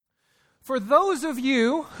For those of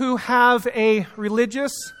you who have a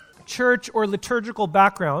religious, church, or liturgical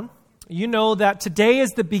background, you know that today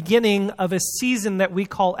is the beginning of a season that we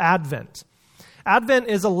call Advent. Advent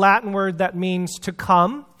is a Latin word that means to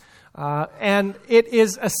come, and it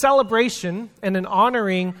is a celebration and an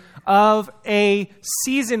honoring of a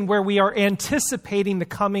season where we are anticipating the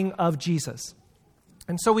coming of Jesus.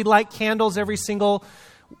 And so we light candles every single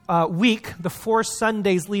week, the 4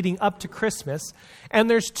 Sundays leading up to Christmas. And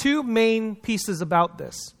there's 2 main pieces about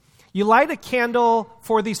this. You light a candle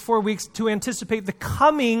for these 4 weeks to anticipate the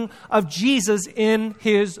coming of Jesus in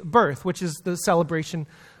his birth, which is the celebration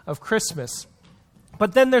of Christmas.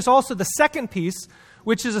 But then there's also the second piece,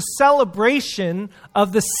 which is a celebration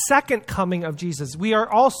of the second coming of Jesus. We are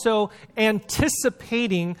also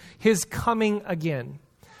anticipating his coming again.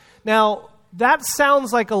 Now, that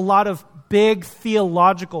sounds like a lot of big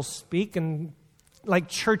theological speak and like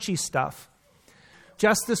churchy stuff.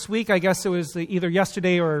 Just this week, I guess it was either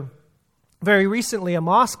yesterday or very recently, a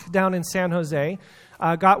mosque down in San Jose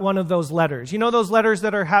got one of those letters. You know those letters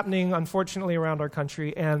that are happening, unfortunately, around our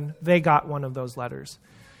country, and they got one of those letters.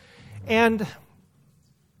 And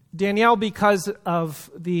Danielle, because of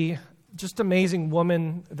the just amazing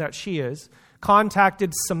woman that she is,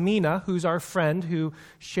 contacted Samina, who's our friend who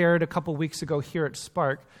shared a couple weeks ago here at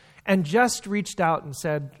Spark, and just reached out and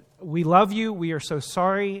said, "We love you, we are so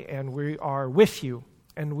sorry, and we are with you,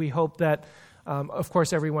 and we hope that, of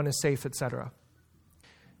course, everyone is safe, etc."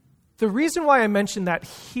 The reason why I mention that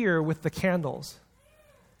here with the candles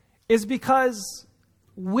is because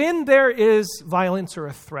when there is violence or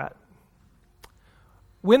a threat,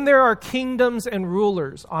 when there are kingdoms and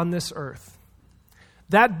rulers on this earth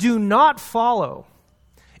that do not follow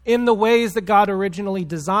in the ways that God originally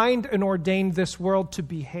designed and ordained this world to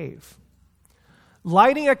behave,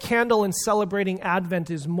 lighting a candle and celebrating Advent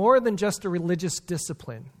is more than just a religious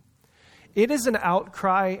discipline. It is an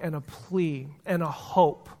outcry and a plea and a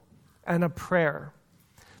hope and a prayer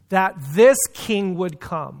that this king would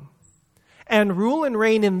come and rule and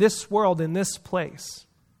reign in this world, in this place.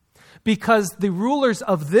 Because the rulers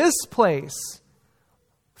of this place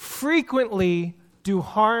frequently do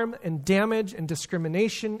harm and damage and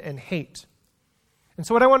discrimination and hate. And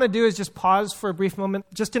so what I want to do is just pause for a brief moment,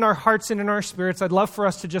 just in our hearts and in our spirits. I'd love for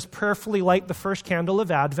us to just prayerfully light the first candle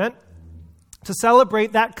of Advent to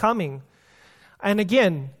celebrate that coming. And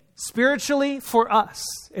again, spiritually for us,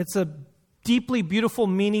 it's a deeply beautiful,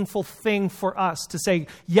 meaningful thing for us to say,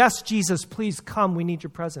 "Yes, Jesus, please come. We need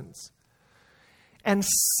your presence." And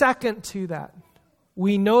second to that,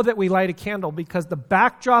 we know that we light a candle because the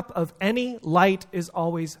backdrop of any light is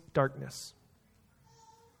always darkness.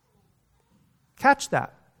 Catch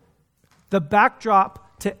that. The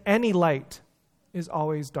backdrop to any light is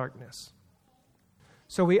always darkness.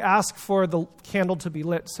 So we ask for the candle to be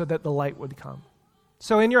lit so that the light would come.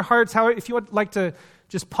 So in your hearts, if you would like to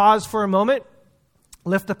just pause for a moment,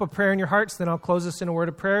 lift up a prayer in your hearts, then I'll close this in a word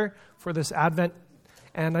of prayer for this Advent.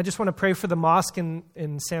 And I just want to pray for the mosque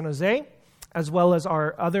in San Jose, as well as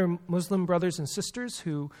our other Muslim brothers and sisters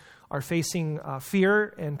who are facing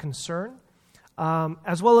fear and concern,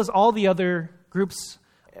 as well as all the other groups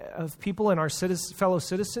of people and our fellow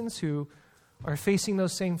citizens who are facing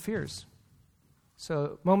those same fears.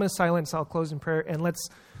 So, moment of silence, I'll close in prayer, and let's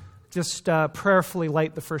just prayerfully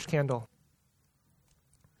light the first candle.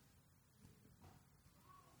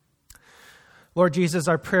 Lord Jesus,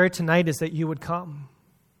 our prayer tonight is that you would come.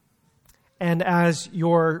 And as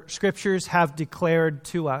your scriptures have declared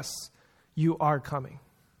to us, you are coming.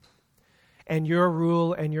 And your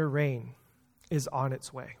rule and your reign is on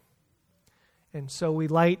its way. And so we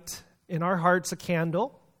light in our hearts a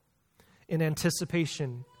candle in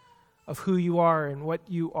anticipation of who you are and what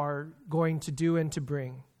you are going to do and to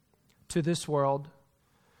bring to this world,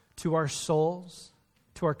 to our souls,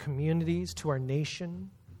 to our communities, to our nation,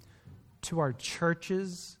 to our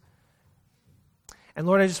churches. And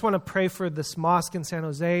Lord, I just want to pray for this mosque in San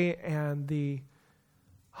Jose and the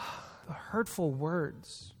hurtful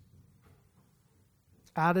words,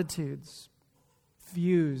 attitudes,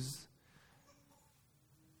 views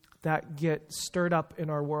that get stirred up in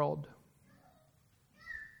our world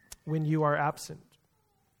when you are absent.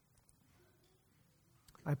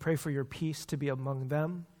 I pray for your peace to be among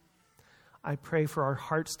them. I pray for our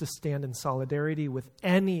hearts to stand in solidarity with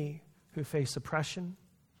any who face oppression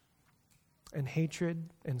and hatred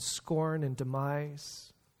and scorn and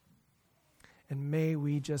demise. And may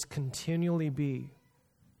we just continually be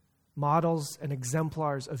models and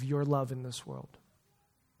exemplars of your love in this world.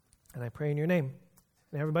 And I pray in your name.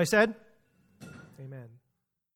 And everybody said, amen.